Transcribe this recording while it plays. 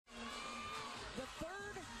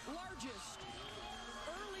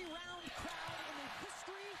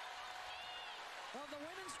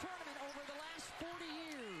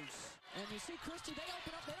Christie, they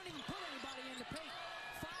open up. They don't even put anybody in the paint.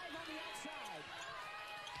 5 on the outside.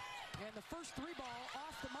 And the first 3 ball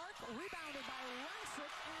off the mark, rebounded by Rancic,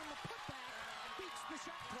 and the putback beats the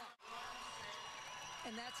shot clock.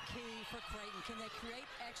 And that's key for Creighton. Can they create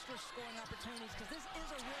extra scoring opportunities? Because this is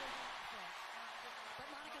a really good offense. But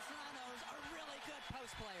Monica Serrano's a really good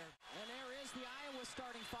post player. And there is the Iowa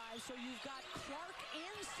starting 5. So you've got Clark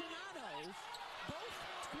and Serrano, both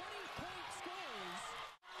 20-point scorers.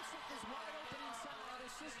 Rancic is wide open inside,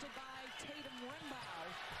 assisted by Tatum Renbow.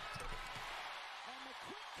 And the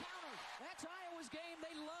quick counter. That's Iowa's game.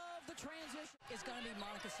 They love the transition. It's going to be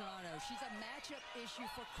Monica Serrano. She's a matchup issue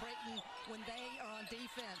for Creighton when they are on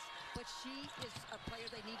defense. But she is a player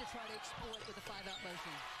they need to try to exploit with a 5-out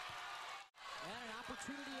motion. And an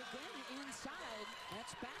opportunity again inside.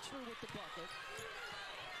 That's Batchelor with the bucket.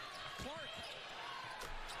 Clark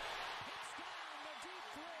hits down the deep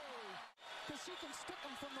three because she can stick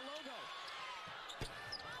them from the logo.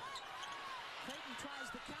 Creighton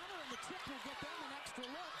tries the counter, and the tip will get them an extra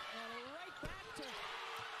look. And right back to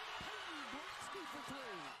Peyton Blacksky for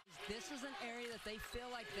 3. This is an area that they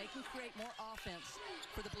feel like they can create more offense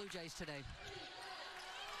for the Blue Jays today.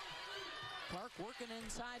 Clark working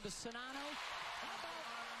inside to Serrano. How about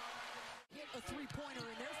hit a 3-pointer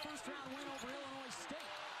in their first-round win over Illinois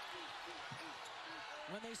State?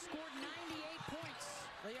 When they scored 98 points,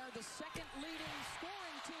 they are the second leading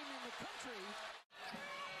scoring team in the country.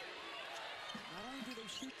 Not only do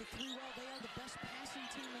they shoot the 3 well, they are the best passing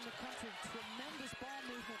team in the country. Tremendous ball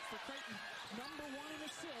movement for Creighton. Number 1 in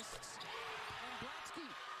assists. And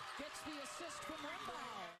Blacksky gets the assist from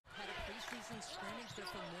Renbow. Had a preseason scrimmage.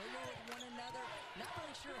 They're familiar with one another. Not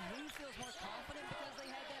really sure who feels more confident because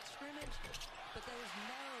they had that scrimmage, but there was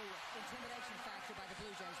no intimidation factor by the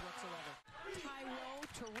Blue Jays whatsoever. Taiwo,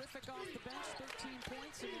 terrific off the bench, 13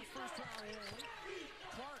 points in their first round win.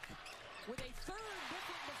 Clark with a third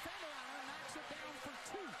different defender on her, knocks it down for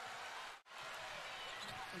 2.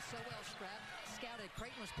 And so well scouted.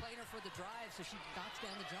 Creighton was playing her for the drive, so she knocks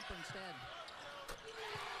down the jumper instead.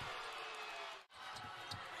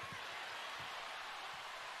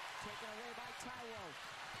 Taken away by Taiwo.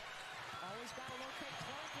 Always got to locate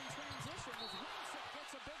Clark in transition as Rancic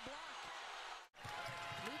gets a big block.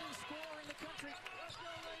 Leading scorer in the country.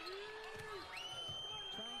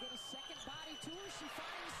 Trying to get a second body to her. She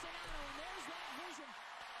finds Serrano, and there's that vision.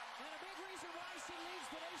 And a big reason why she leads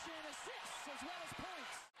the nation in assists as well as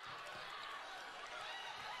points.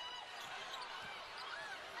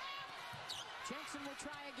 Jensen will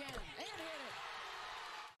try again and hit it.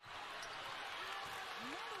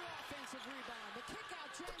 Another offensive rebound. The kick out,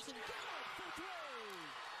 Jensen. Get it for 3.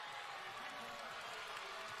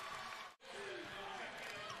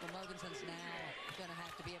 Well, Mogensen's now going to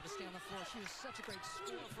have to be able to stay on the floor. She was such a great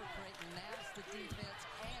scorer for Creighton. Now it's the defense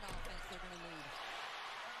and offense they're going to need.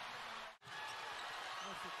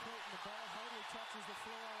 Well, for Creighton, the ball hardly touches the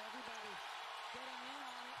floor. Everybody getting in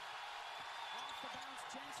on it. Off the bounce,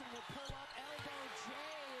 Jensen will pull up. Elbow J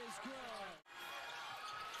is good.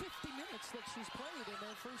 50 minutes that she's played in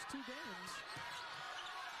their first 2 games.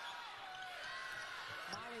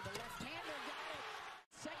 Molly, the left-hander, got it.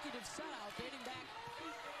 Consecutive shutout dating back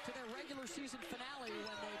to their regular season finale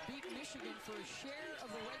when they beat Michigan for a share of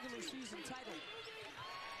the regular season title.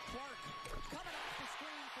 Clark coming off the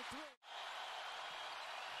screen for 3.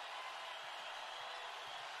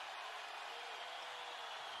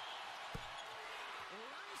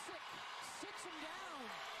 Rancic sits him down.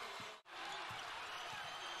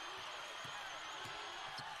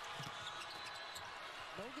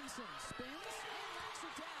 Mogensen spins and knocks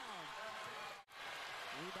it down.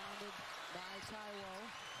 Rebounded by Taiwo.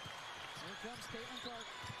 Here comes Caitlin Clark.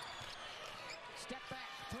 Step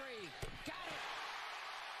back, 3. Got it!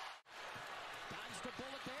 Dodged a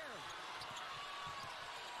bullet there.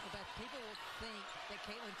 But people will think that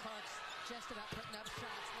Caitlin Clark's just about putting up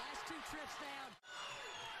shots. Last 2 trips down.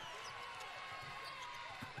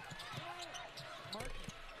 Martin.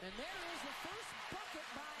 And there is the first bucket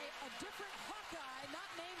by a different Hawkeye, not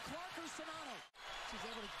named Clark or Serrano. She's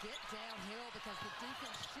able to get downhill because the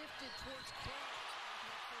defense shifted towards Clark.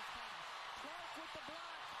 Clark with the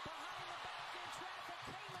block. Behind the back in traffic.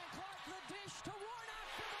 Caitlin Clark, the dish to Warnock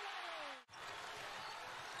for the layup.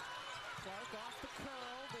 Clark off the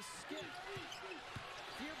curl. The skip.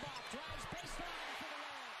 Feuerbach drives baseline for the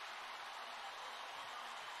layup.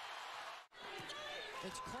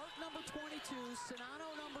 It's Clark number 22, Serrano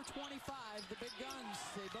number 25, the big guns.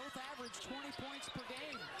 They both average 20 points per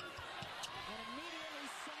game. And immediately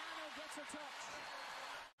Serrano gets a touch.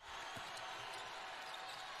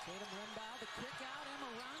 Tatum Renbow, the kick out. Emma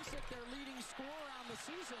Rancic, their leading scorer on the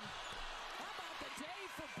season. How about the day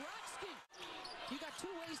for Brodsky? You got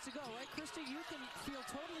two ways to go, right, Christy? You can feel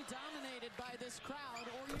totally dominated by this crowd,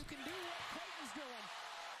 or you can do what Creighton's doing.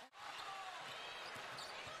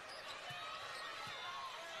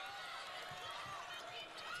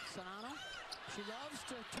 Sonano, she loves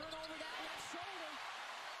to turn over that left shoulder.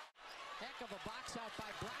 Heck of a box out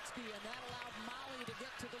by Brodsky, and that allowed Molly to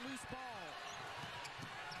get to the loose ball.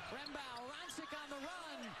 Rembao, Rancic on the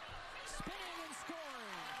run, spinning and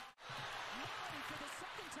scoring. Molly for the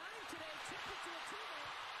second time today tipped it to a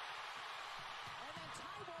teammate, and then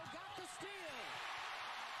Taibo got the steal.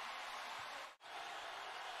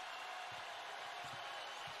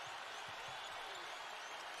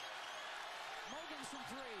 Mogensen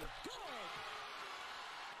three, good.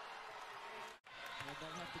 And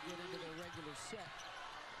they'll have to get into their regular set.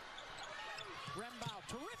 Rembao,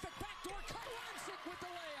 terrific backdoor cut. Rancic with the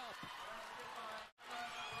layup.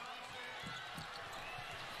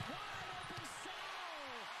 Wide open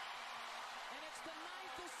Sal. And it's the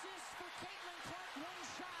 9th assist for Caitlin Clark, one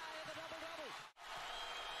shy of the double-double.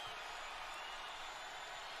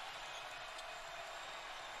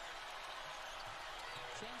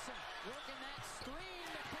 Jensen working that screen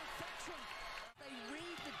to perfection. They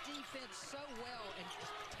read the defense so well and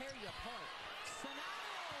tear you apart.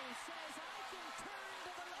 Sonano says, I can turn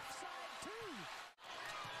to the left side too.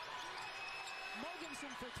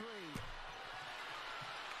 Mogensen for three.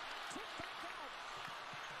 Tip back out.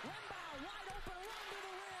 Rembao wide open, run to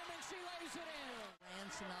the rim, and she lays it in. Ran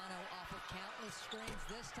Sonano off of countless screens.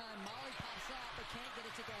 This time Molly pops out but can't get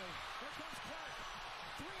it to go. Here comes Clark.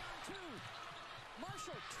 3-on-2.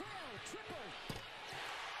 Marshall, trail, triple.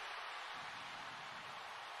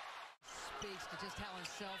 Speaks to just how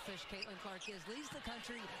unselfish Caitlin Clark is. Leads the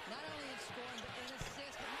country not only in scoring but in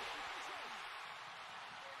assists.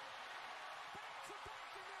 Back to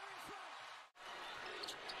back, and they're in front.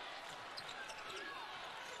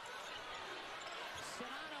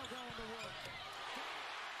 Sonano going to work.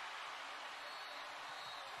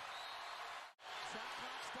 Shot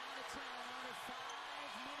clock's down to 10. Under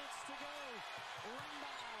 5 minutes to go.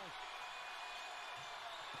 Rembao.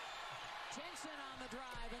 Jensen on the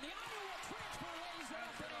drive, and the Iowa transfer lays it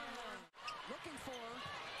up and in. Looking for,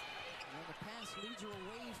 and the pass leads her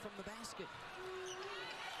away from the basket.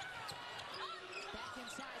 Back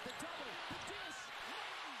inside, the double, the dish.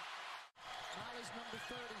 Molly's number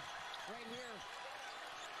 30, right here.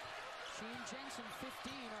 She and Jensen, 15,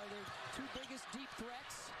 are their two biggest deep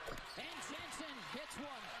threats. And Jensen hits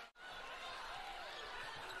one.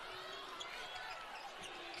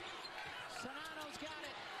 Sonano's got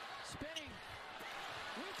it. Spinning.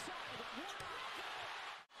 Weak side.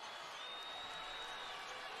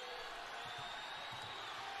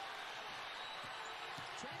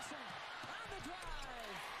 Jensen on the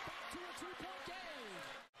drive. Back to a two-point game.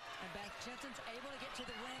 And Beth Jensen's able to get to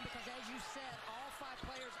the rim because, as you said, all 5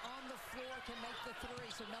 players on the floor can make the three,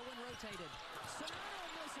 so no one rotated. Sonano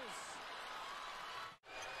misses.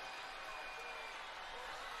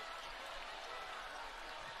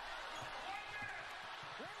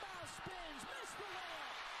 Rembao spins, missed the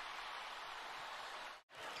layup.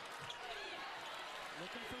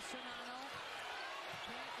 Looking for Sonano.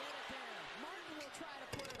 Can't get it there. Martin will try to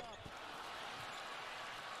put it up.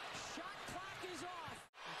 Shot clock is off.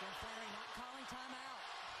 Flannery not calling timeout.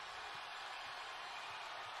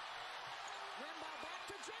 Rembao back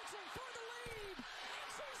to Jensen for the lead. And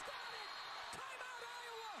she's got it. Timeout,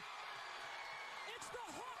 Iowa. It's the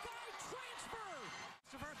Hawkeye transfer.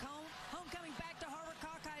 Christopher Cone, homecoming back to Harvard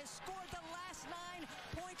Hawkeye, has scored the last 9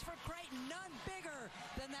 points for Creighton. None bigger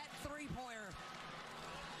than that three-pointer.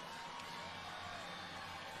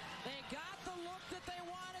 They got the look that they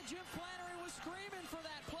wanted. Jim Flannery was screaming for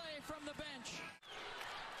that play from the bench.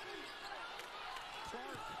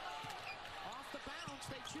 Clark off the bounce.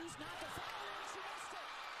 They choose not to foul.